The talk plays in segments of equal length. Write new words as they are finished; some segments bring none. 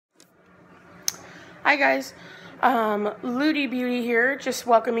Hi guys, Ludi Beauty here, just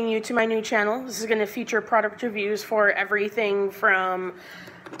welcoming you to my new channel. This is going to feature product reviews for everything from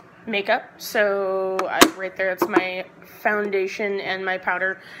makeup, so right there it's my foundation and my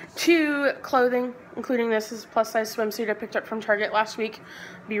powder, to clothing, including this is a plus size swimsuit I picked up from Target last week.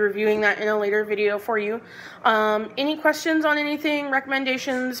 I'll be reviewing that in a later video for you. Any questions on anything,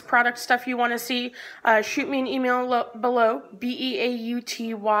 recommendations, product stuff you want to see, shoot me an email below,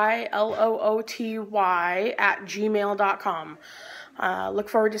 beauty@gmail.com. Look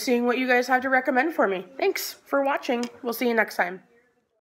forward to seeing what you guys have to recommend for me. Thanks for watching. We'll see you next time.